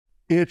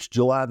It's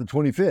July the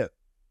 25th.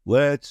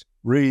 Let's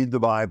read the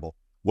Bible.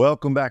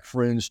 Welcome back,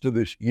 friends, to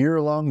this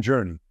year-long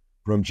journey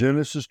from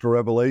Genesis to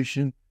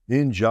Revelation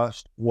in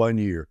just 1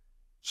 year.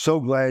 So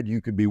glad you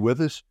could be with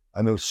us.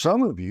 I know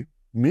some of you,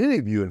 many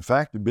of you, in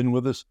fact, have been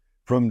with us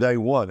from day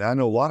one. I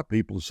know a lot of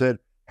people have said,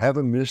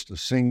 haven't missed a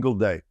single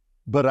day.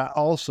 But I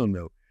also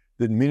know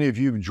that many of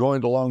you have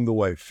joined along the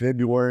way.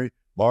 February,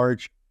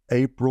 March,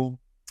 April,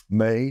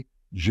 May,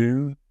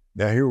 June.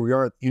 Now here we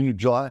are at the end of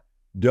July.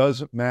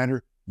 Doesn't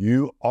matter.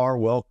 You are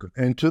welcome.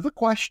 And to the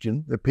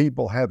question that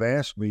people have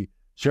asked me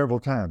several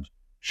times,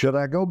 should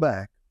I go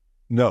back?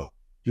 No.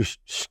 Just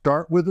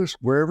start with us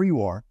wherever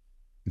you are.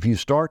 If you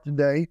start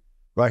today,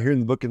 right here in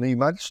the book of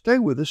Nehemiah, stay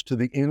with us to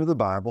the end of the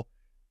Bible.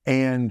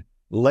 And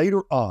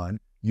later on,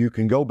 you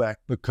can go back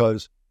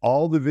because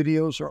all the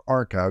videos are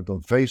archived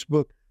on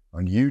Facebook,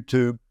 on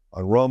YouTube,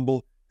 on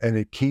Rumble, and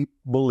at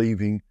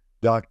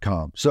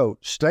keepbelieving.com. So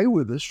stay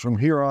with us from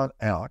here on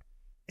out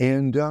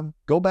and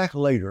go back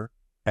later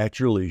at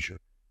your leisure.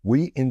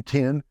 We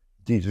intend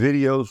these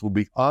videos will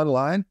be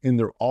online, and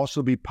there'll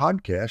also be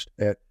podcasts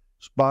at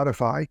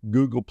Spotify,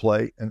 Google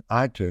Play, and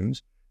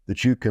iTunes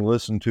that you can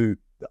listen to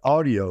the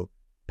audio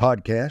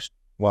podcast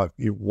while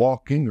you're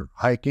walking or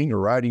hiking or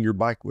riding your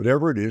bike,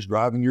 whatever it is,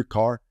 driving your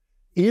car.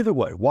 Either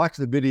way, watch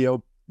the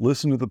video,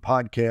 listen to the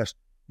podcast.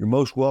 You're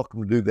most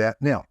welcome to do that.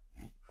 Now,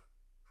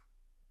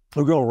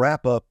 we're going to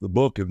wrap up the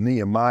book of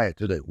Nehemiah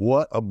today.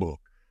 What a book.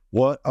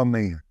 What a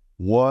man.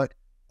 What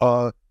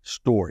a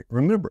story.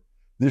 Remember,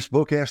 this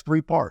book has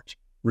 3 parts: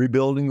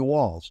 rebuilding the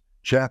walls,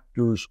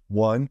 chapters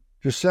 1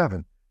 to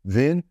 7,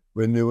 then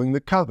renewing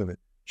the covenant,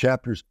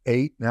 chapters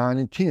 8, 9,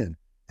 and 10,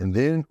 and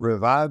then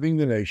reviving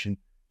the nation,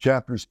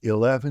 chapters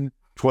 11,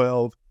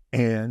 12,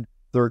 and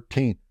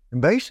 13.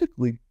 And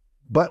basically,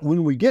 but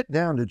when we get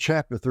down to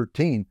chapter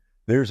 13,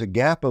 there's a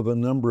gap of a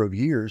number of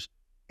years,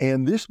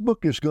 and this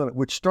book is going to,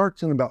 which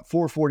starts in about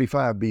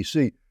 445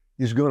 BC,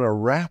 is going to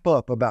wrap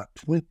up about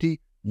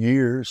 20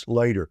 years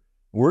later.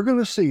 We're going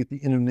to see at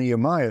the end of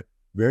Nehemiah,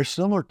 very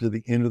similar to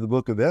the end of the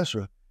book of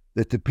Ezra,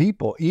 that the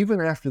people, even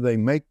after they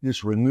make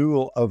this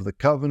renewal of the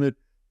covenant,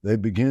 they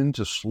begin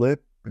to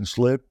slip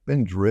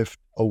and drift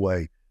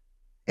away.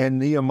 And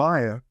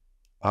Nehemiah,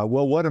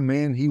 well, what a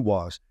man he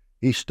was.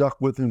 He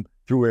stuck with him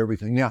through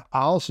everything. Now,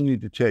 I also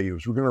need to tell you,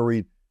 as we're going to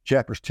read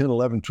chapters 10,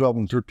 11, 12,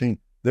 and 13,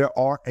 there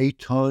are a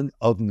ton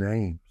of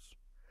names.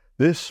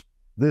 This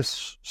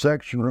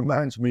section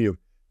reminds me of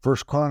 1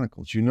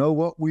 Chronicles. You know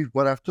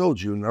what I've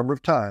told you a number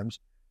of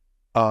times.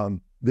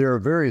 There are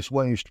various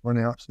ways to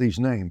pronounce these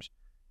names.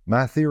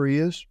 My theory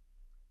is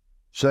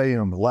say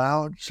them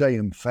loud, say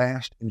them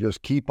fast, and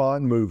just keep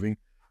on moving.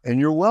 And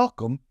you're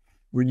welcome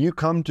when you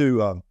come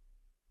to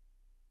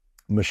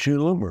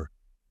Meshulam or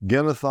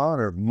Ginnethon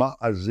or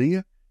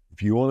Maaziah.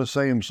 If you want to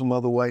say them some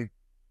other way,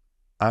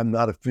 I'm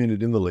not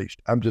offended in the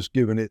least. I'm just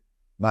giving it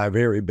my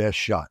very best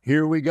shot.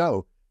 Here we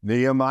go.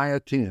 Nehemiah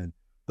 10.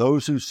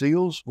 Those whose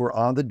seals were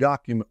on the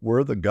document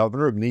were the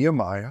governor of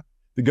Nehemiah,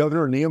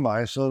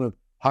 son of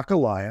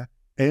Hakaliah,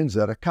 and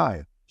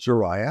Zedekiah,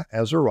 Sariah,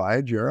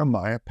 Azariah,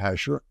 Jeremiah,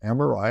 Pashur,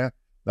 Amariah,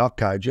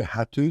 Malchijah,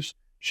 Hattus,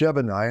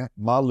 Shebaniah,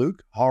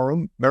 Maluk,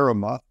 Haram,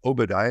 Meremoth,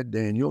 Obadiah,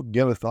 Daniel,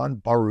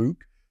 Ginnethon,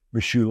 Baruch,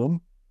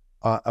 Meshulam,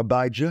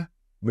 Abijah,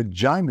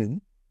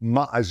 Majiman,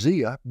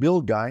 Maaziah,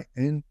 Bilgai,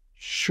 and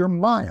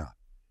Shemaiah.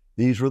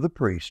 These were the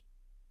priests.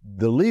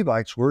 The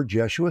Levites were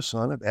Jeshua,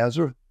 son of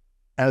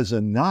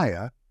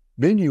Azaniah,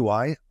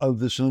 Binnui of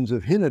the sons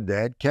of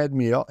Henadad,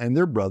 Kadmiel, and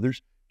their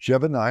brothers,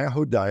 Shebaniah,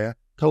 Hodiah,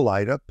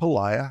 Kelida,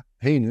 Peliah,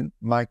 Hanan,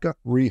 Micah,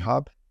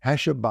 Rehob,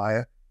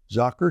 Hashabiah,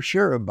 Zachar,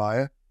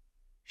 Sherebiah,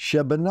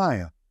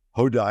 Shebaniah,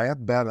 Hodiah,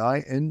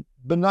 Bani, and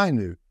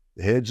Beninu.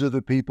 The heads of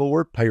the people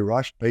were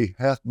Parosh,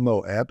 Pahath,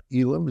 Moab,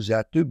 Elam,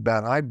 Zatu,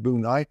 Bani,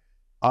 Bunai,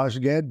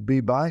 Azgad,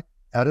 Bebai,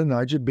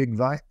 Adonijah,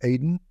 Bigvai,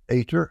 Aden,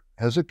 Ater,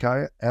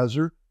 Hezekiah,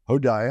 Azar,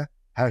 Hodiah,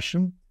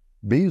 Hashem,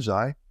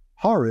 Bezai,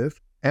 Harif,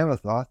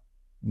 Anathoth,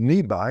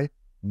 Nebai,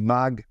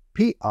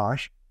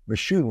 Magpiash,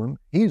 Meshulam,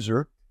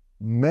 Hezer,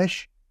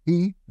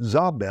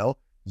 Zabel,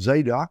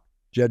 Zadok,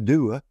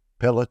 Jaddua,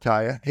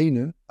 Pelatiah,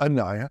 Hanan,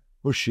 Anaiah,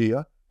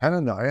 Hoshea,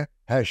 Hananiah,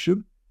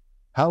 Hashub,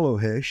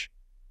 Halohesh,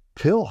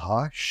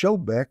 Pilha,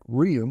 Shobek,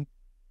 Reum,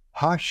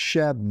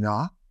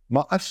 Hashabnah,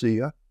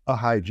 Maaseiah,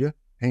 Ahijah,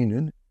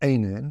 Hanan,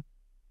 Anan,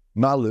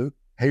 Maluk,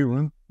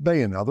 Haram,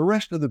 Baanah. The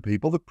rest of the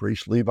people, the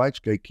priests, Levites,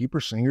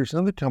 gatekeepers, singers,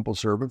 and the temple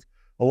servants,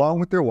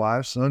 along with their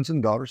wives, sons,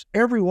 and daughters,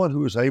 everyone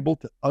who is able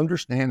to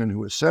understand and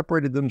who has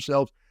separated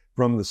themselves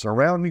from the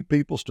surrounding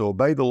peoples to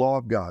obey the law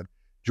of God,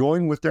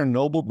 join with their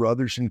noble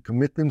brothers and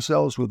commit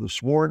themselves with a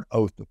sworn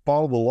oath to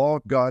follow the law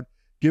of God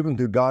given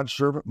to God's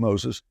servant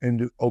Moses and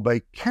to obey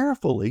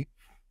carefully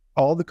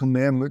all the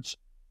commandments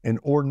and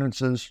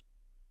ordinances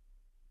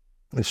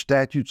and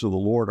statutes of the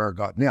Lord our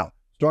God. Now,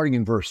 starting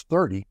in verse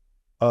 30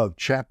 of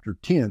chapter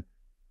 10,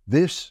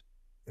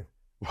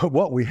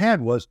 what we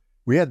had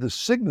the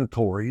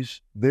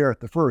signatories there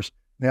at the first.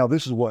 Now,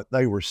 this is what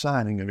they were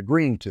signing and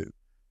agreeing to.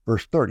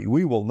 Verse 30,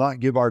 we will not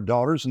give our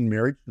daughters in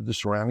marriage to the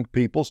surrounding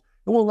peoples,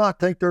 and will not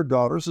take their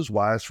daughters as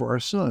wives for our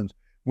sons.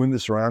 When the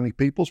surrounding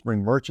peoples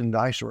bring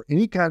merchandise or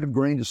any kind of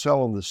grain to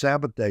sell on the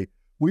Sabbath day,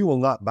 we will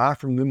not buy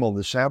from them on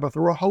the Sabbath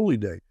or a holy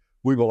day.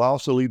 We will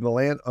also leave the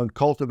land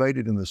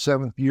uncultivated in the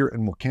 7th year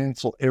and will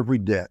cancel every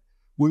debt.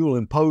 We will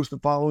impose the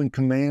following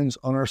commands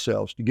on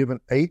ourselves: to give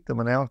 1/8 of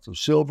an ounce of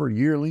silver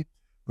yearly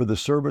for the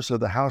service of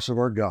the house of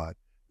our God.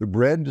 The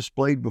bread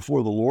displayed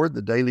before the Lord,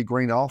 the daily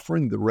grain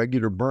offering, the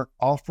regular burnt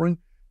offering,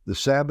 the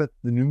Sabbath,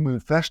 the new moon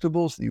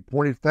festivals, the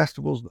appointed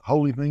festivals, the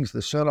holy things,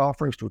 the sin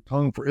offerings to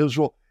atone for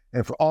Israel,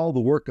 and for all the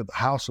work of the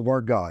house of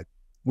our God.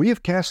 We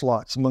have cast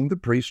lots among the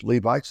priests,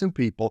 Levites, and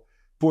people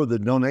for the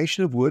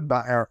donation of wood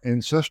by our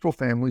ancestral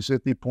families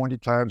at the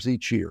appointed times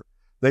each year.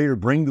 They are to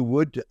bring the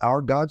wood to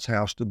our God's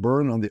house to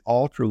burn on the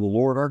altar of the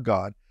Lord our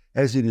God,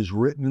 as it is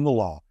written in the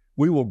law.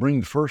 We will bring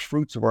the first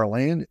fruits of our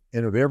land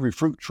and of every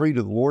fruit tree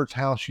to the Lord's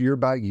house year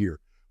by year.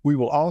 We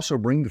will also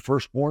bring the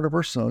firstborn of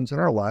our sons and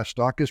our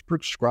livestock as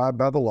prescribed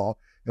by the law,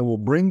 and will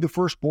bring the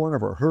firstborn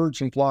of our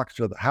herds and flocks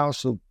to the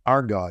house of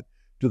our God,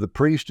 to the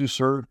priests who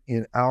serve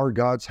in our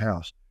God's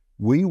house.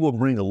 We will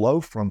bring a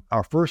loaf from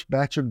our first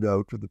batch of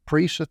dough to the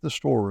priests at the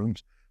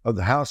storerooms of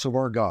the house of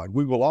our God.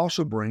 We will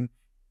also bring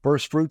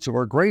first fruits of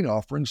our grain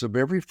offerings of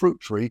every fruit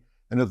tree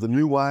and of the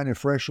new wine and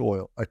fresh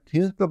oil.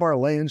 1/10 of our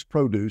land's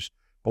produce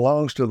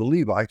belongs to the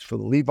Levites, for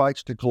the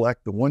Levites to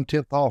collect the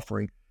 1/10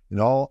 offering in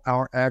all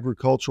our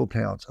agricultural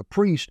towns. A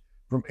priest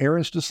from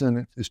Aaron's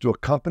descendants is to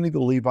accompany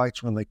the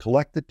Levites when they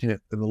collect the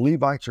 10th, and the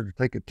Levites are to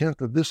take 1/10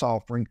 of this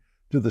offering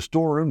to the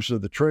storerooms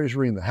of the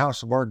treasury in the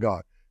house of our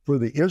God. For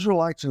the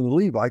Israelites and the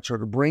Levites are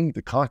to bring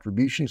the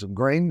contributions of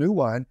grain, new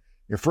wine,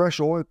 and fresh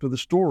oil to the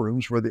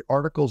storerooms where the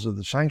articles of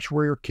the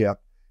sanctuary are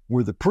kept,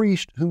 where the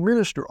priests who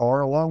minister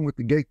are, along with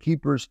the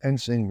gatekeepers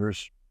and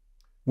singers.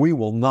 We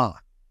will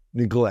not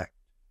neglect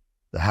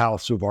the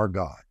house of our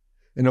God.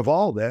 And of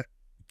all that,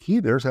 the key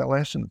there's that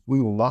last sentence: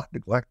 we will not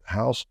neglect the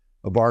house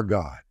of our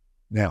God.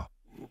 Now,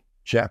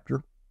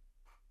 chapter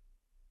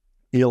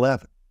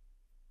 11.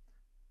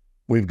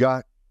 We've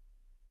got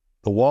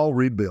the wall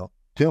rebuilt.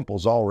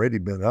 Temple's already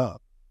been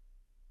up,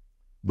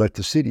 but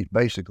the city's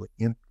basically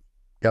empty.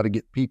 Got to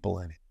get people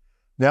in it.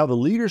 Now the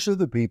leaders of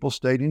the people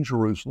stayed in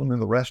Jerusalem,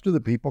 and the rest of the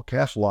people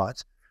cast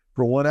lots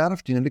for 1 out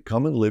of 10 to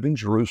come and live in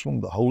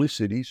Jerusalem, the holy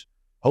city,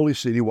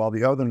 while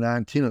the other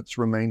 9 tenants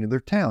remained in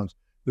their towns.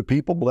 The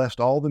people blessed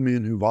all the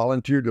men who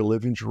volunteered to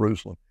live in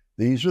Jerusalem.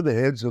 These are the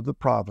heads of the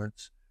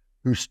province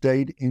who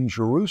stayed in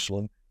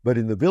Jerusalem, but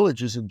in the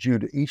villages of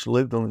Judah, each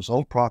lived on his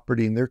own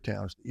property in their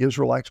towns: the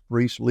Israelites,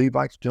 priests,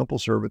 Levites, temple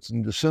servants,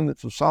 and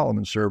descendants of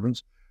Solomon's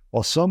servants,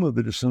 while some of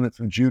the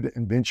descendants of Judah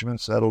and Benjamin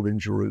settled in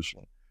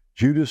Jerusalem.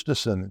 Judah's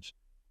descendants: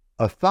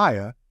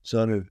 Athiah,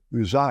 son of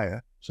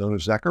Uzziah, son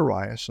of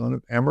Zechariah, son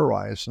of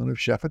Amariah, son of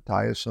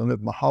Shephatiah, son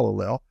of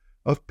Mahalalel,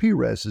 of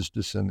Perez's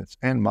descendants,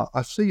 and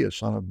Maaseiah,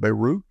 son of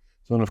Baruch,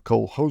 son of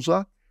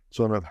Kolhozah,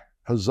 son of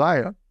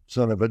Haziah,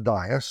 son of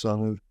Adiah,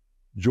 son of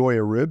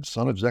Joiarib,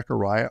 son of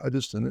Zechariah, a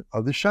descendant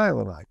of the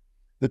Shilonite.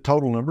 The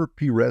total number of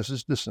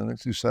Perez's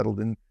descendants who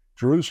settled in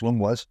Jerusalem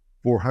was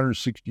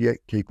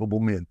 468 capable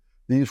men.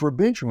 These were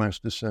Benjamin's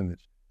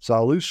descendants: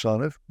 Sallu,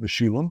 son of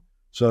Meshullam,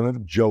 son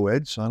of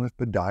Joed, son of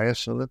Pedaiah,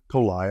 son of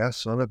Koliah,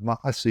 son of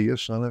Maaseiah,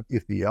 son of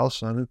Ithiel,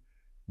 son of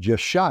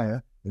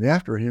Jeshiah, and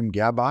after him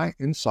Gabai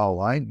and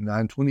Salai,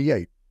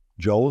 928.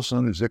 Joel,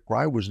 son of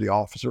Zichri, was the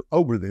officer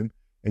over them,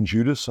 and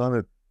Judah, son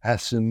of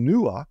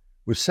Hasenuah,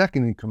 was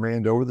second in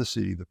command over the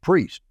city. The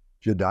priest: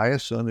 Jediah,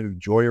 son of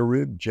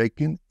Joiarib,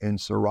 Jachin, and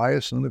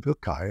Sariah, son of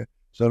Hilkiah,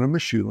 son of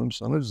Meshullam,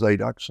 son of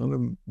Zadok, son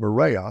of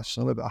Moriah,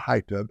 son of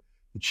Ahitub,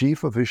 the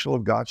chief official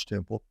of God's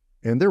temple,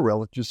 and their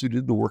relatives who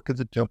did the work of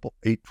the temple,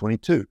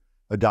 822.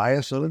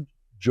 Adiah, son of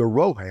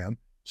Jeroham,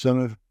 son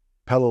of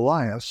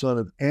Pelaliah, son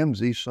of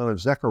Amzi, son of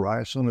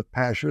Zechariah, son of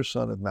Pashur,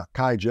 son of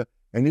Malchijah,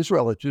 and his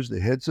relatives,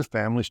 the heads of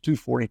families,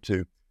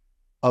 242.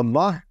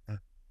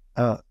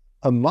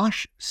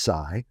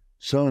 Amashsai,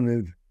 son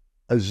of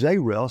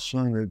Azarel,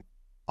 son of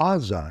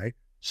Azai,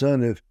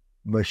 son of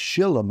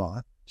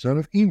Meshillemoth, son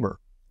of Emer,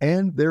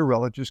 and their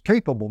relatives,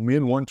 capable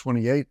men,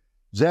 128.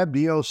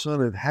 Zabdiel,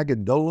 son of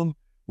Haggedolim,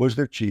 was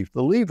their chief.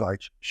 The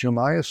Levites: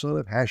 Shemaiah, son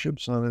of Hashab,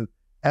 son of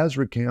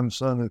Azrikam,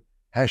 son of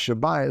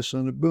Hashabiah,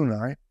 son of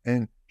Bunai,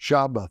 and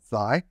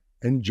Shabbathai,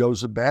 and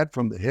Jozabad,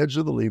 from the heads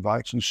of the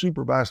Levites who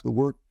supervised the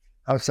work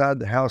outside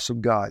the house of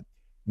God.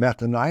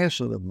 Mattaniah,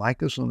 son of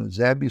Micah, son of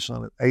Zabdi,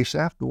 son of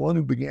Asaph, the one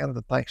who began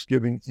the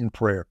thanksgiving in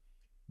prayer.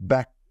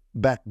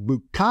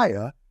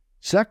 Bakbukiah,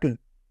 second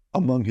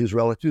among his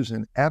relatives,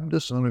 and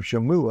Abda, son of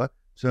Shammua,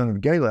 son of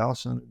Galal,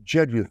 son of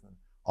Jeduthun.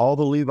 All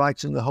the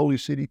Levites in the holy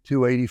city,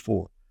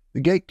 284.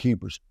 The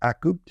gatekeepers: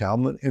 Akub,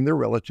 Talmud, and their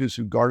relatives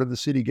who guarded the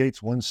city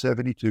gates,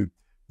 172.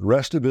 The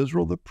rest of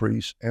Israel, the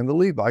priests, and the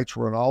Levites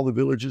were in all the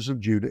villages of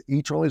Judah,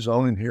 each on his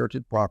own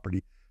inherited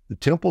property. The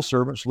temple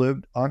servants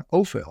lived on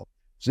Ophel.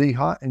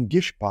 Zihah and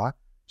Gishpah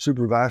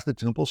supervised the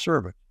temple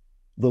servants.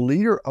 The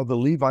leader of the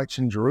Levites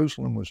in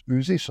Jerusalem was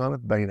Uzzi, son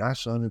of Bani,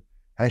 son of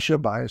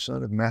Hashabiah,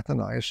 son of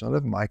Mattaniah, son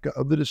of Micah,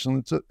 of the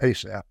descendants of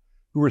Asaph,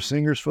 who were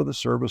singers for the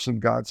service of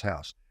God's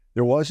house.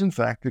 There was, in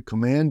fact, a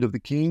command of the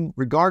king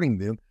regarding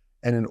them,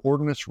 and an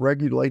ordinance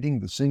regulating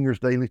the singer's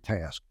daily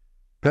task.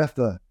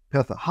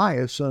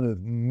 Pethahiah, son of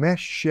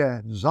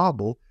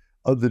Meshezabel,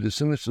 of the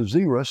descendants of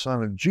Zerah,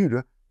 son of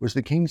Judah, was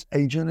the king's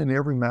agent in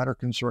every matter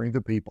concerning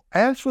the people.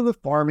 As for the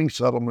farming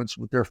settlements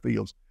with their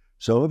fields,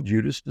 some of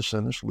Judah's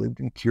descendants lived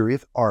in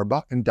Kiriath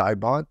Arba and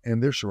Dibon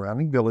and their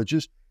surrounding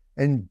villages,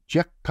 and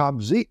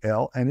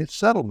Jekabzeel and its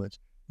settlements,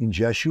 in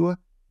Jeshua,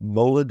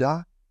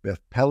 Moladah,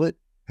 Beth Pelet,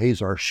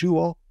 Hazar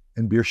Shual,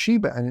 and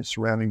Beersheba and its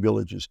surrounding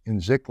villages, in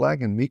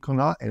Ziklag and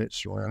Mekonah and its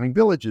surrounding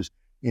villages,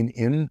 in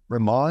En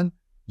Rimmon,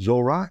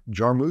 Zorah,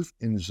 Jarmuth,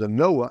 in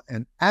Zanoah,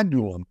 and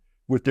Adullam,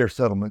 with their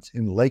settlements,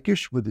 in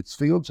Lachish with its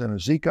fields, and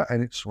Azekah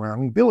and its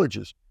surrounding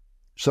villages.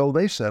 So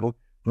they settled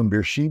from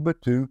Beersheba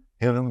to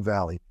Hinnom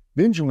Valley.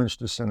 Benjamin's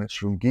descendants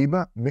from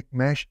Geba,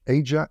 Michmash,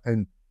 Ajah,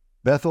 and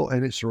Bethel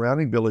and its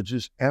surrounding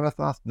villages,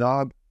 Anathoth,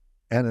 Nob,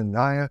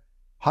 Ananiah,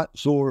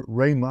 Hatzor,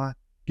 Ramah,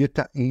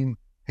 Gittaim,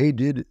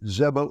 Hadid,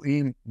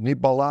 Zeboim,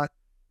 Nebalat,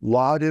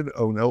 Lod, and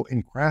Ono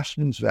in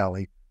Craftsman's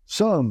Valley.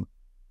 Some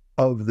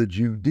of the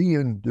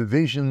Judean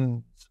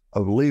divisions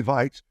of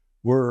Levites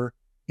were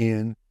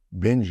in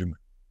Benjamin.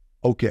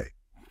 Okay,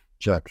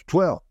 chapter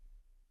 12.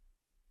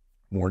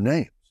 More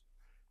names.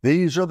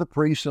 These are the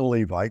priests and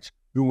Levites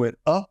who went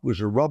up with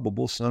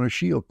Zerubbabel, son of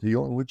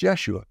Shealtiel, and with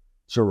Jeshua,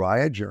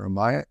 Sariah,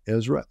 Jeremiah,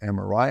 Ezra,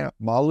 Amariah,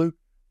 Maluk,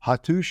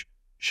 Hattush,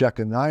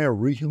 Shechaniah,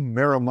 Rehum,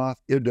 Meremoth,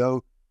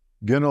 Iddo,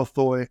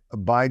 Genothoi,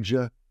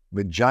 Abijah,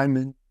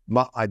 Mijamin,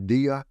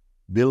 Maadiah,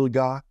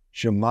 Bilgah,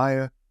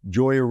 Shemaiah,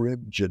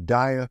 Joiarib,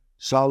 Jediah,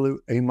 Salu,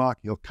 Amok,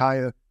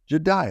 Hilkiah,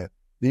 Jediah.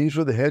 These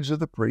were the heads of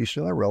the priests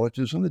and their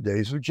relatives in the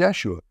days of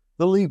Jeshua.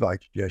 The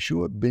Levites,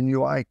 Jeshua,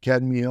 Binnui,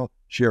 Kadmiel,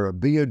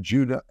 Sherebiah,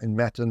 Judah, and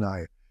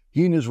Mattaniah.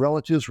 He and his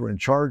relatives were in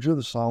charge of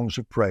the songs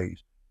of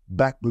praise.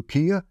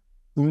 Bakbukiah,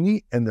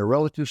 Uni, and their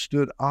relatives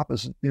stood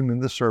opposite them in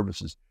the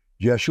services.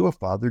 Jeshua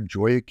fathered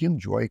Joachim,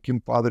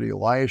 Joachim fathered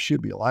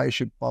Eliashib,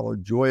 Eliashib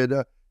followed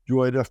Joiada,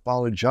 Joiada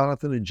followed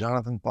Jonathan, and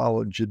Jonathan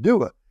followed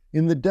Jaddua.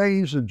 In the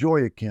days of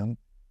Joachim,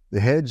 the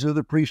heads of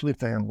the priestly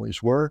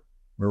families were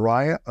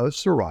Moriah of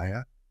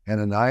Sariah,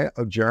 Hananiah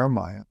of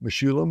Jeremiah,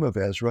 Meshullam of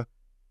Ezra,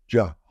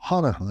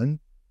 Jehohanan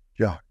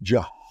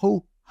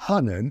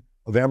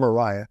of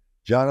Amariah,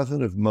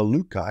 Jonathan of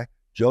Malukai,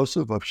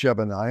 Joseph of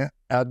Shebaniah,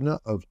 Adnah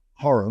of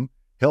Haram,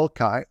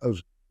 Helkai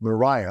of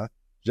Moriah,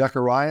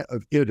 Zechariah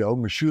of Iddo,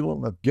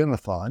 Meshullam of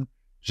Ginnethon,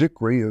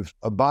 Zikri of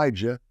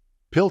Abijah,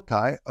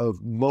 Piltai of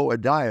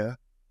Moadiah,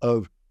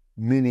 of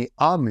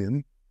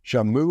Miniamim,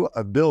 Shammua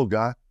of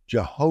Bilgah,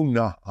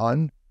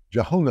 Jehonathan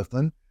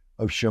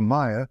of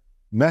Shemaiah,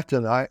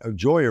 Mattani of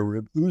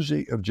Joiarib,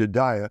 Uzi of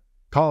Jediah,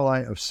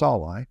 Kalai of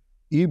Salai,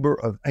 Eber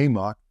of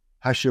Amok,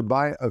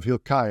 Hashabiah of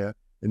Hilkiah,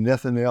 and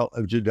Nethanel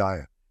of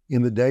Jediah.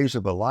 In the days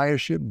of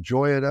Eliashib,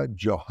 Joiada,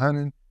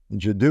 Johanan,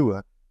 and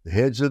Jaddua, the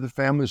heads of the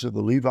families of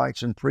the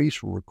Levites and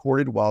priests were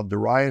recorded while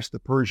Darius the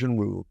Persian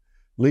ruled.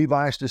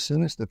 Levi's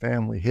descendants, the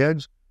family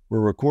heads,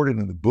 were recorded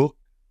in the book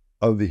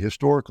of the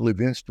historical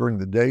events during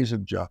the days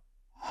of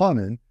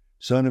Johanan,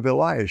 son of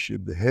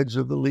Eliashib. The heads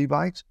of the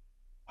Levites,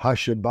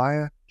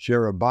 Hashabiah,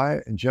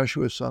 Sherebiah, and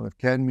Jeshua, son of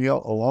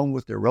Kadmiel, along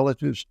with their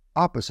relatives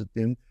opposite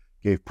them,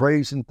 gave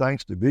praise and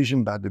thanks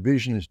division by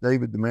division as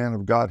David, the man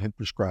of God, had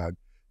prescribed.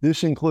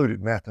 This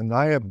included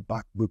Mattaniah,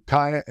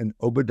 Bakbukiah, and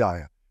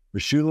Obadiah.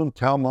 Meshullam,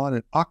 Talmon,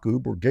 and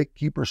Akub were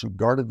gatekeepers who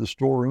guarded the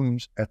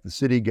storerooms at the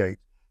city gate.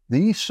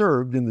 These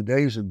served in the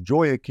days of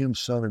Joachim,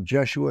 son of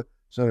Jeshua,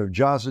 son of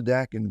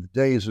Jozadak, and in the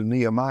days of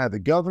Nehemiah the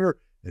governor,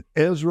 and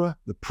Ezra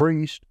the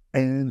priest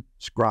and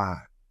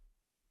scribe.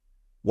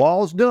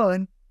 Wall's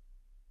done.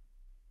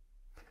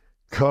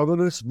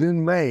 Covenant's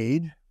been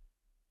made.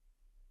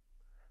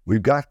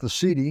 We've got the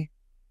city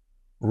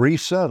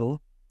resettled.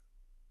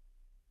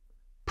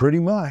 Pretty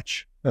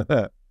much.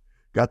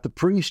 Got the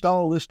priest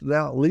all listed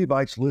out,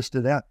 Levites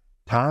listed out.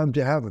 Time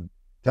to have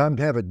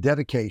a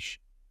dedication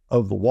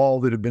of the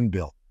wall that had been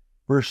built.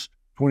 Verse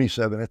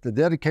 27, at the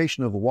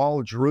dedication of the wall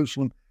of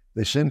Jerusalem,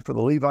 they sent for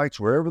the Levites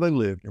wherever they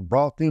lived and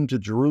brought them to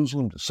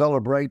Jerusalem to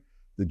celebrate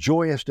the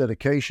joyous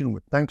dedication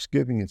with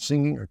thanksgiving and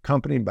singing,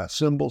 accompanied by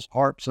cymbals,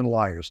 harps, and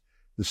lyres.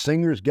 The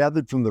singers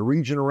gathered from the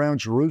region around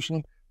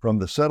Jerusalem, from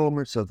the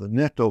settlements of the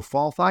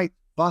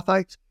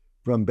Netophathites,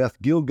 from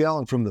Beth Gilgal,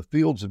 and from the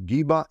fields of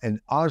Geba and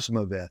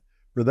Asmaveth,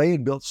 for they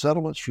had built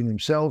settlements for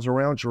themselves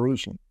around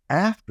Jerusalem.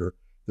 After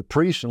the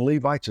priests and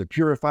Levites had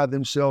purified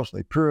themselves,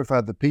 they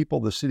purified the people,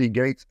 the city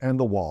gates, and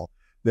the wall.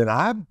 Then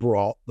I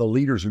brought the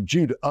leaders of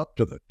Judah up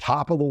to the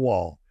top of the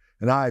wall,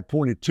 and I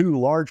appointed 2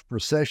 large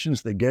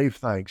processions that gave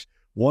thanks.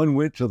 One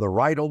went to the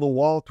right on the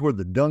wall toward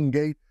the dung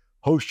gate.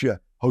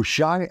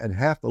 Hoshai and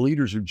half the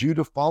leaders of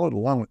Judah followed,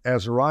 along with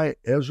Azariah,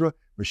 Ezra,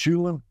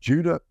 Meshullam,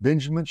 Judah,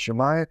 Benjamin,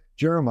 Shemaiah,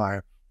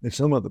 Jeremiah, and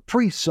some of the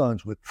priest's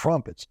sons with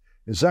trumpets.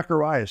 And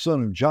Zechariah,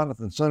 son of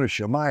Jonathan, son of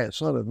Shemaiah,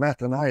 son of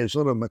Mattaniah,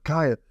 son of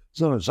Micaiah,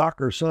 son of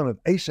Zachar, son of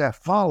Asaph,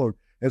 followed,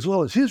 as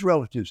well as his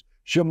relatives,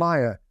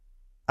 Shemaiah,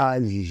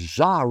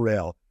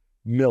 Azarel,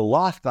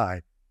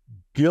 Milathai,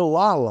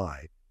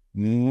 Gilalai,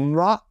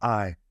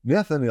 Mraai,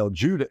 Nethanel,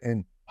 Judah,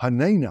 and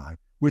Hanani,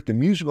 with the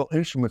musical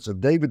instruments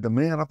of David, the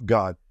man of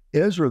God.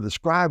 Ezra the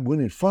scribe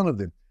went in front of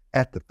them.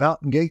 At the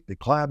fountain gate, they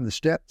climbed the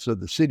steps of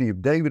the city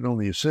of David on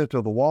the ascent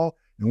of the wall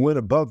and went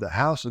above the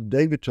house of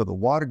David to the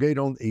water gate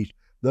on the east.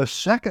 The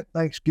second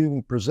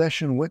Thanksgiving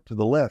procession went to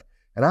the left,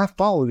 and I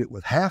followed it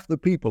with half the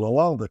people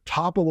along the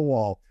top of the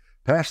wall,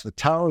 past the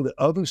tower of the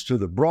ovens to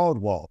the broad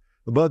wall,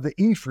 above the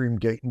Ephraim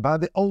gate and by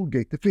the old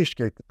gate, the fish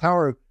gate, the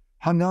tower of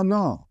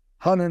Hananel,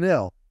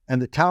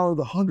 and the tower of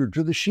the 100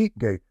 to the sheep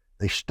gate.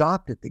 They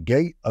stopped at the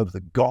gate of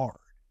the guard.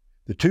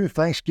 The two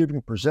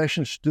Thanksgiving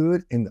processions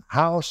stood in the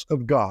house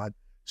of God.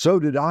 So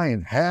did I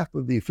and half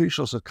of the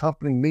officials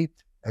accompanying me,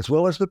 as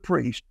well as the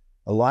priest,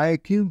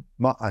 Eliakim,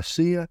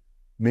 Maaseiah,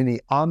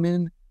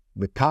 Miniamin,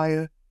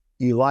 Micaiah,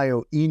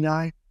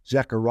 Elioenai,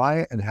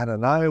 Zechariah, and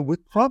Hananiah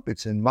with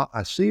trumpets, and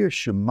Maaseiah,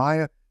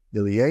 Shemaiah,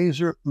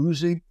 Eleazar,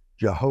 Uzi,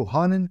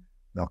 Jehohanan,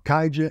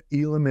 Malchijah,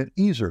 Elam, and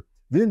Ezer.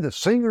 Then the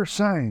singers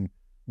sang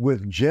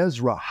with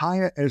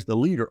Jezrahiah as the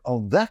leader.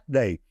 On that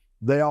day,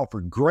 they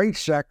offered great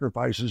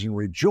sacrifices and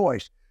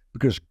rejoiced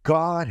because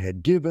God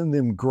had given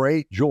them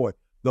great joy.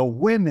 The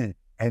women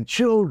and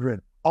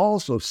children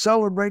also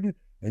celebrated,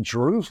 and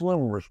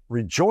Jerusalem was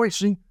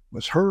rejoicing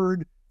was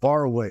heard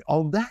far away.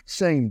 On that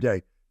same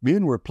day,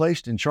 men were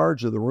placed in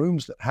charge of the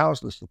rooms that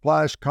housed the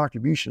supplies,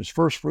 contributions,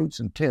 first fruits,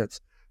 and tents.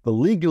 The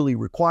legally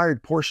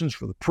required portions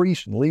for the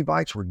priests and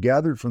Levites were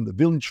gathered from the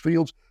village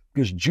fields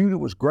because Judah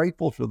was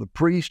grateful for the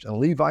priests and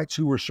Levites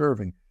who were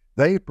serving.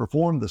 They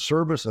performed the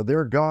service of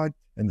their God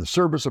and the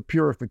service of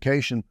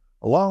purification,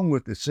 along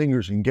with the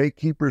singers and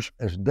gatekeepers,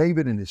 as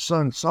David and his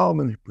son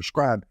Solomon had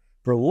prescribed.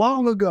 For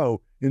long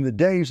ago, in the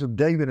days of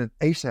David and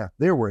Asaph,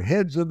 there were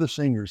heads of the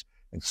singers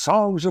and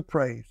songs of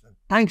praise and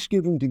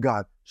thanksgiving to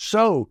God.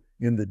 So,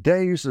 in the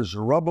days of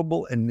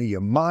Zerubbabel and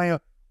Nehemiah,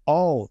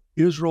 all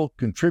Israel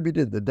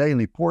contributed the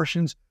daily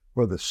portions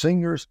for the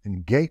singers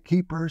and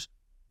gatekeepers.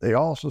 They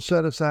also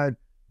set aside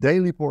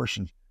daily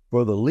portions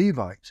for the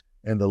Levites,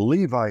 and the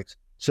Levites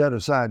set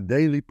aside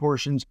daily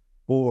portions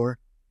for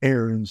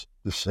Aaron's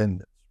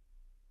descendants.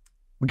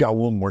 We got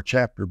one more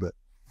chapter, but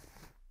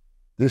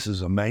this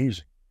is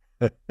amazing.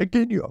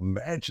 Can you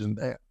imagine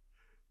that?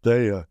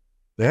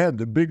 They had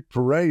the big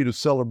parade of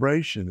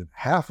celebration, and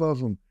half of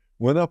them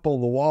went up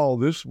on the wall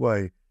this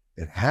way,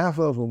 and half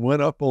of them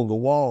went up on the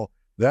wall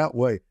that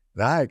way.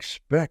 And I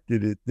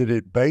expected that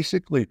it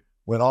basically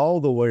went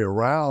all the way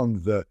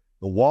around the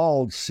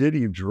walled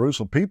city of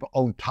Jerusalem, people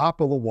on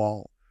top of the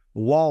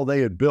wall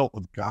they had built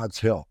with God's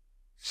help,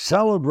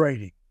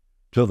 celebrating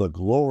to the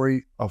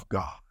glory of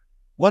God.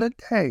 What a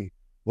day.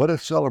 What a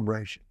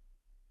celebration.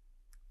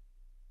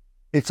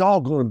 It's all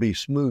going to be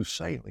smooth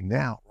sailing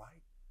now,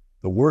 right?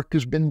 The work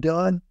has been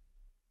done.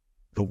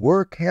 The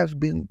work has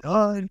been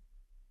done.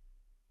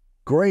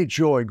 Great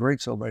joy,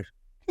 great celebration.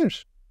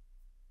 Yes.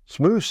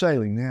 Smooth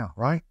sailing now,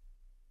 right?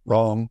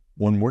 Wrong.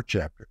 One more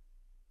chapter.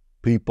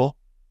 People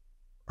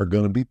are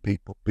going to be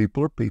people.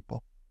 People are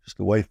people. Just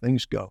the way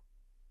things go.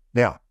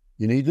 Now,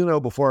 you need to know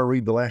before I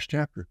read the last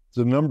chapter,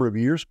 the number of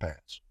years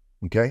pass.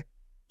 Okay?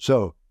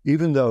 So,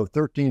 even though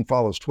 13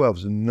 follows 12,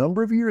 there's a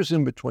number of years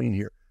in between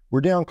here. We're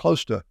down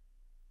close to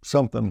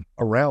something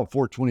around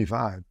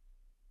 425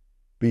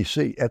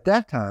 BC. At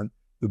that time,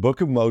 the book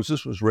of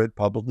Moses was read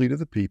publicly to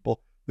the people.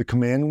 The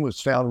commandment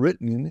was found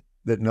written in it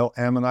that no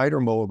Ammonite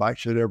or Moabite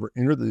should ever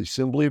enter the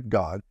assembly of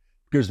God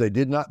because they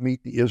did not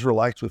meet the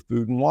Israelites with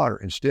food and water.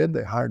 Instead,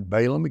 they hired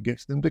Balaam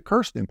against them to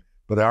curse them.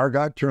 But our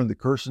God turned the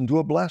curse into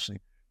a blessing.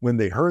 When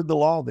they heard the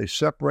law, they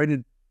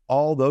separated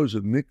all those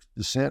of mixed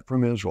descent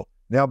from Israel.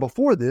 Now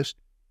before this,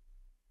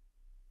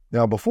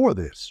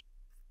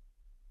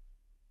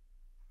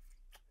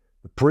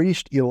 the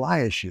priest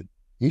Eliashib,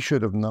 he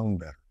should have known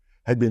better,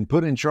 had been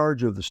put in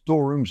charge of the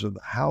storerooms of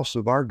the house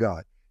of our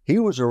God. He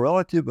was a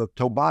relative of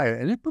Tobiah,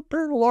 and had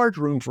prepared a large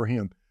room for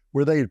him,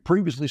 where they had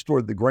previously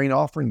stored the grain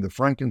offering, the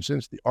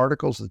frankincense, the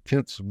articles, the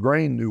tenths of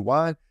grain, new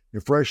wine,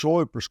 and fresh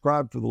oil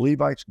prescribed for the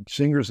Levites,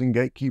 singers, and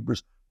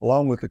gatekeepers,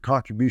 along with the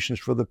contributions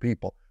for the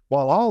people.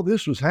 While all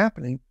this was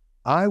happening,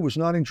 I was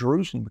not in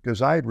Jerusalem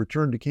because I had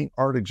returned to King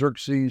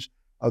Artaxerxes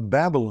of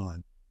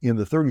Babylon in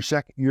the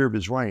 32nd year of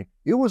his reign.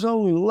 It was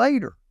only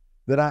later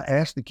that I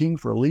asked the king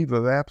for a leave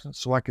of absence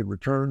so I could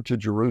return to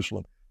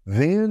Jerusalem.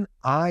 Then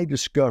I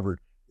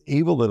discovered the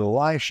evil that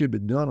Eliashib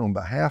had done on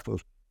behalf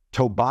of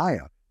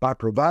Tobiah by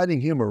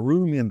providing him a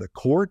room in the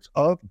courts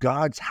of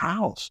God's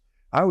house.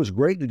 I was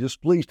greatly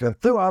displeased and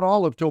threw out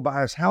all of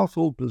Tobiah's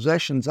household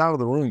possessions out of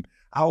the room.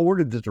 I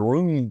ordered that the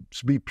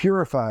rooms be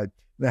purified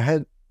and I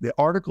had the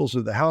articles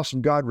of the house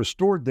of God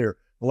restored there,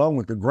 along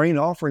with the grain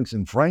offerings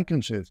and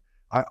frankincense.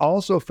 I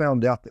also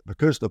found out that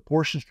because the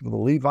portions for the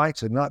Levites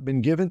had not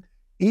been given,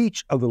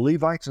 each of the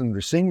Levites and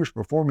the singers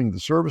performing the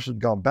service had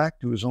gone back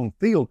to his own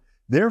field.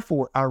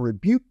 Therefore, I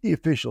rebuked the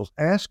officials,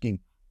 asking,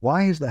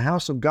 "Why has the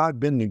house of God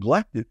been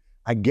neglected?"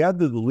 I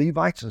gathered the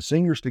Levites and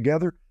singers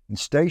together and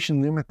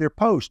stationed them at their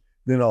post.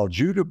 Then all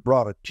Judah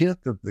brought a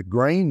tenth of the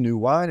grain, new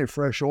wine, and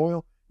fresh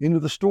oil into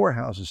the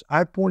storehouses.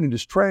 I appointed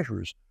as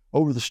treasurers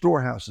over the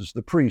storehouses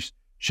the priests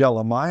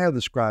Shelemiah,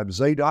 the scribe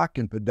Zadok,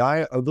 and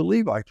Pedaiah of the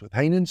Levites, with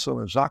Hanan, son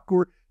of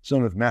Zakur,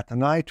 son of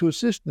Mattaniah, to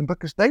assist them,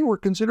 because they were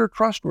considered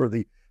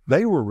trustworthy.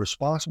 They were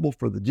responsible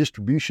for the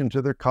distribution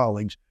to their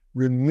colleagues.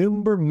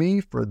 Remember me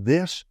for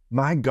this,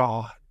 my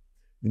God,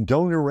 and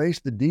don't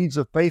erase the deeds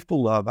of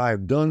faithful love I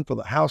have done for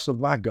the house of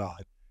my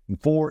God and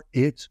for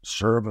its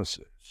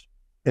services.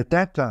 At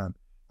that time,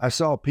 I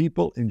saw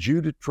people in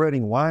Judah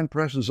treading wine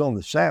presses on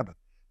the Sabbath.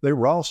 They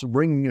were also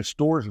bringing in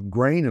stores of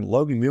grain and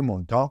loading them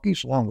on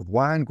donkeys, along with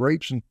wine,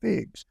 grapes, and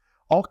figs.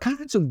 All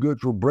kinds of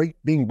goods were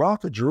being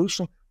brought to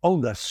Jerusalem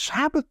on the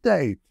Sabbath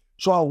day.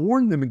 So I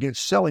warned them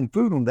against selling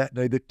food on that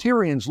day. The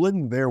Tyrians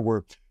living there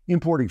were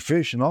importing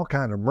fish and all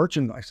kinds of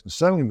merchandise and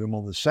selling them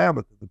on the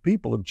Sabbath to the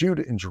people of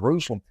Judah in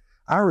Jerusalem.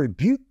 I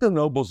rebuked the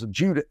nobles of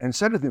Judah and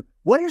said to them,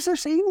 what is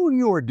this evil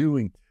you are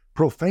doing,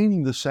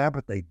 profaning the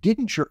Sabbath day?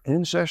 Didn't your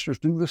ancestors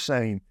do the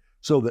same,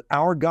 so that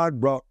our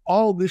God brought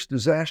all this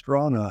disaster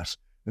on us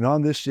and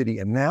on this city?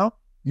 And now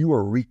you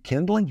are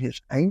rekindling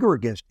his anger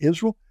against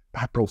Israel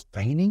by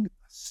profaning the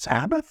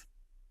Sabbath?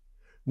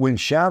 When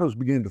shadows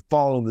began to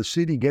fall on the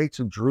city gates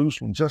of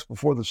Jerusalem just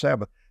before the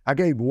Sabbath, I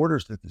gave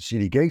orders that the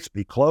city gates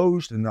be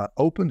closed and not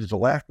opened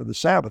until after the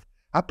Sabbath.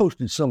 I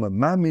posted some of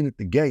my men at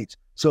the gates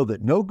so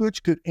that no goods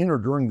could enter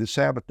during the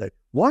Sabbath day.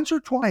 Once or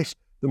twice,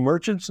 the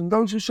merchants and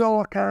those who sell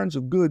all kinds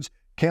of goods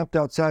camped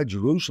outside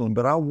Jerusalem,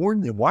 but I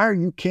warned them, why are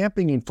you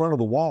camping in front of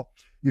the wall?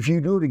 If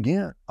you do it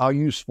again, I'll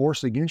use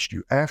force against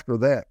you. After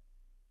that,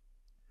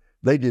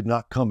 they did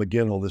not come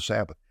again on the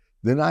Sabbath.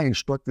 Then I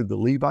instructed the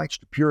Levites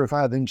to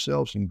purify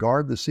themselves and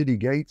guard the city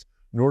gates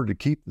in order to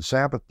keep the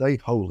Sabbath day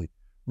holy.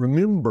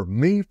 Remember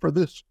me for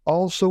this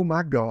also,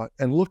 my God,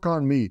 and look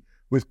on me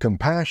with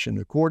compassion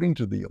according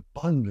to the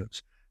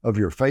abundance of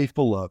your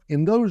faithful love.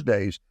 In those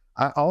days,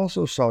 I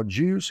also saw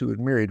Jews who had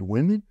married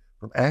women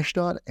from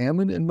Ashdod,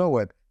 Ammon, and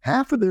Moab.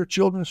 Half of their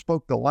children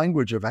spoke the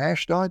language of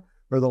Ashdod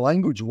or the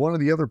language of one of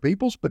the other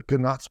peoples, but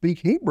could not speak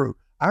Hebrew.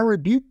 I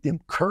rebuked them,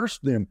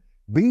 cursed them,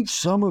 beat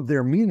some of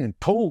their men, and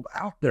pulled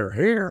out their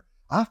hair.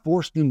 I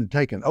forced them to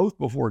take an oath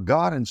before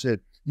God and said,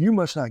 you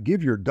must not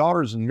give your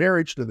daughters in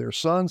marriage to their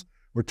sons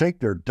or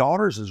take their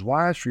daughters as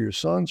wives for your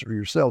sons or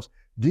yourselves.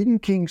 Didn't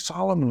King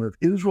Solomon of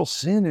Israel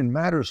sin in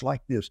matters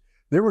like this?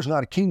 There was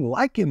not a king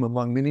like him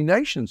among many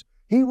nations.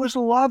 He was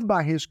loved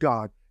by his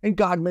God, and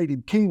God made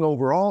him king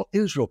over all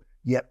Israel.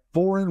 Yet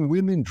foreign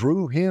women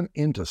drew him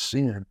into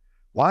sin.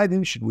 Why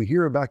then should we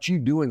hear about you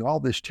doing all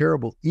this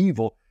terrible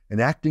evil and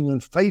acting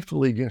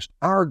unfaithfully against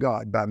our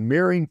God by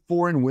marrying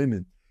foreign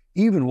women?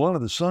 Even one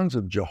of the sons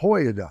of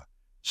Jehoiada,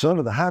 son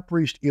of the high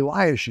priest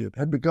Eliashib,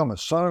 had become a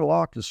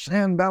son-in-law to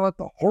Sanballat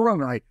the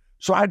Horonite,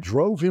 so I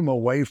drove him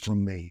away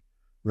from me.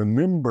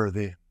 Remember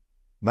them,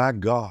 my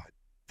God,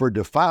 for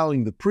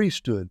defiling the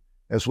priesthood,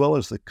 as well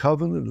as the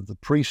covenant of the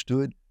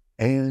priesthood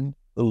and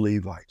the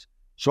Levites.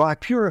 So I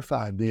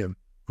purified them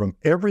from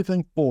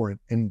everything foreign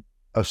and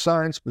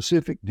assigned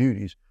specific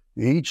duties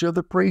to each of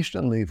the priests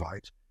and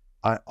Levites.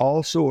 I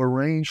also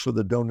arranged for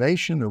the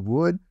donation of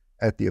wood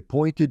at the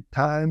appointed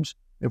times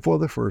and for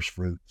the first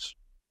fruits.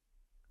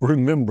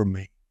 Remember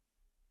me,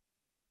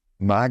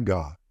 my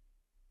God,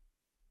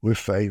 with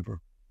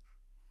favor.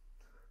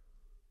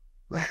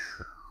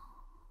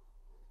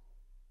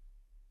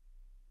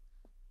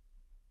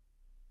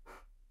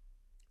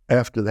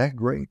 After that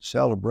great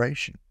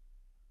celebration,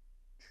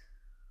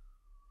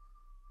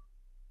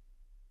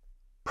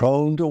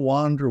 prone to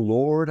wander,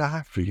 Lord,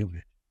 I feel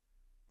it.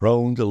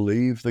 Prone to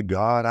leave the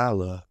God I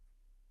love.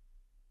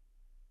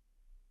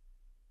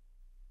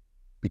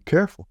 Be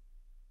careful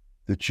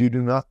that you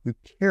do not, through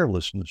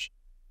carelessness,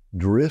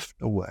 drift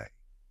away.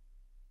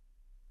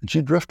 That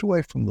you drift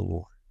away from the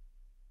Lord.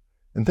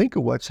 And think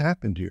of what's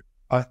happened here.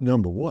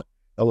 Number one,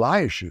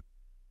 Eliashib,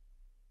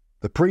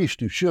 the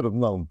priest who should have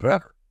known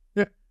better.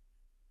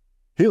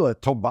 He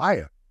let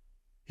Tobiah,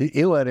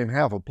 he let him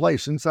have a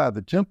place inside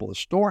the temple, a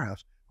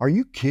storehouse. Are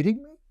you kidding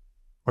me?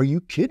 Are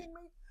you kidding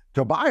me?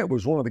 Tobiah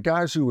was one of the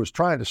guys who was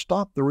trying to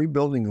stop the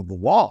rebuilding of the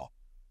wall.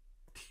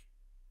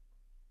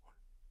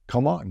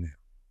 Come on now.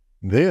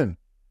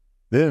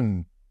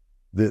 Then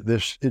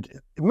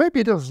maybe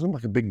it doesn't seem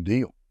like a big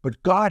deal,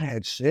 but God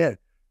had said,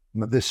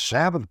 this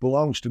Sabbath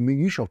belongs to me.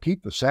 You shall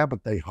keep the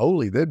Sabbath day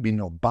holy. There'd be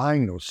no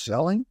buying, no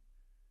selling.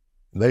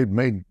 They'd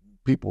made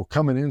people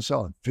coming in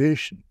selling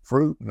fish and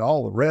fruit and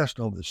all the rest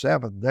on the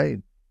Sabbath day.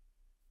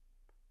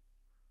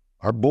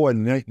 Our boy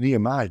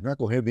Nehemiah is not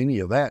going to have any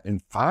of that.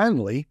 And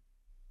finally,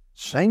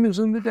 same as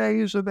in the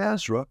days of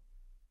Ezra,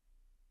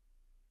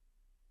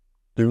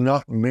 do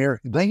not marry.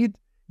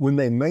 When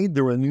they made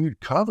the renewed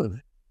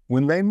covenant,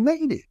 when they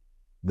made it,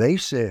 they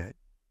said,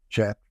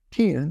 chapter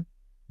 10,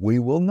 we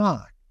will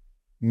not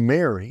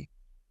marry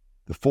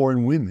the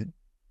foreign women.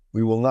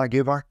 We will not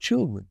give our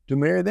children to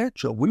marry their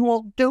children. We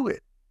won't do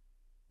it.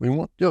 We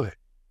won't do it.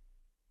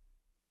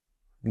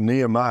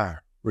 Nehemiah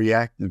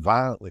reacted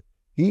violently.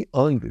 He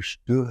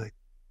understood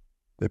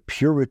that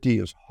purity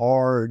is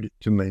hard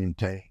to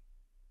maintain.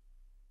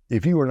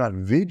 If you are not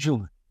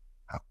vigilant,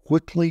 how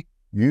quickly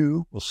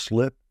you will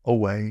slip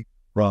away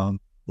from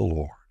the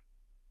Lord.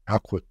 How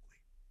quickly.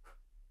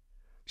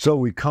 So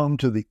we come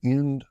to the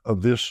end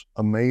of this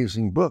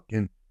amazing book.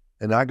 And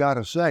I got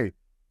to say,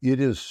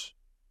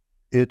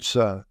 it's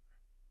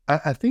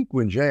I think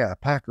when J.I.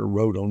 Packer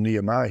wrote on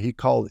Nehemiah, he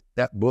called it,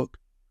 that book,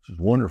 which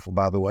is wonderful,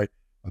 by the way,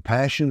 A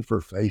Passion for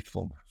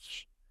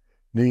Faithfulness.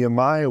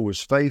 Nehemiah was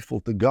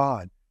faithful to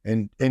God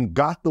and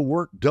got the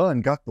work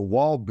done, got the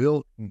wall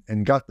built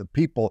and got the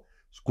people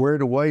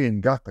squared away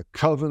and got the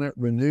covenant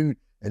renewed.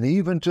 And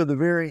even to the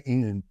very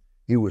end,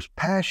 he was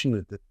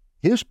passionate that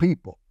his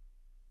people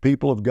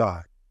of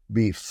God,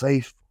 be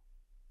faithful.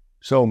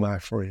 So, my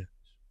friends,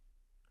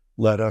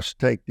 let us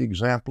take the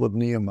example of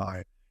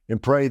Nehemiah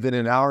and pray that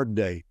in our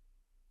day,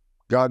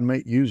 God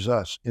may use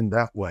us in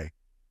that way.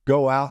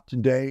 Go out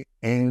today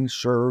and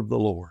serve the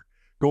Lord.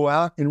 Go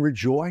out and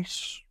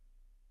rejoice.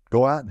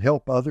 Go out and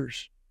help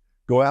others.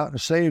 Go out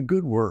and say a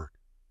good word.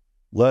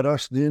 Let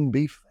us then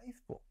be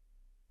faithful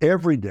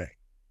every day.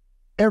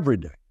 Every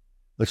day.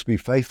 Let's be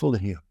faithful to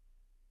Him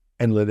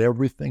and let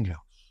everything else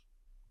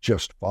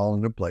just fall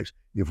into place.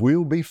 If we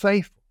will be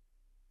faithful,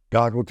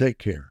 God will take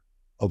care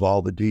of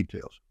all the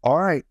details. All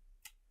right,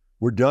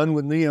 we're done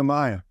with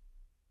Nehemiah.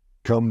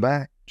 Come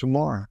back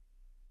tomorrow.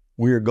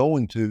 We are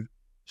going to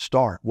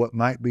start what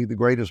might be the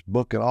greatest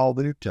book in all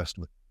the New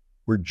Testament.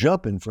 We're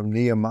jumping from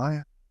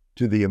Nehemiah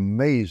to the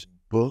amazing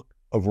book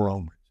of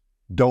Romans.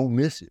 Don't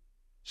miss it.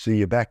 See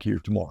you back here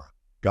tomorrow.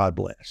 God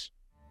bless.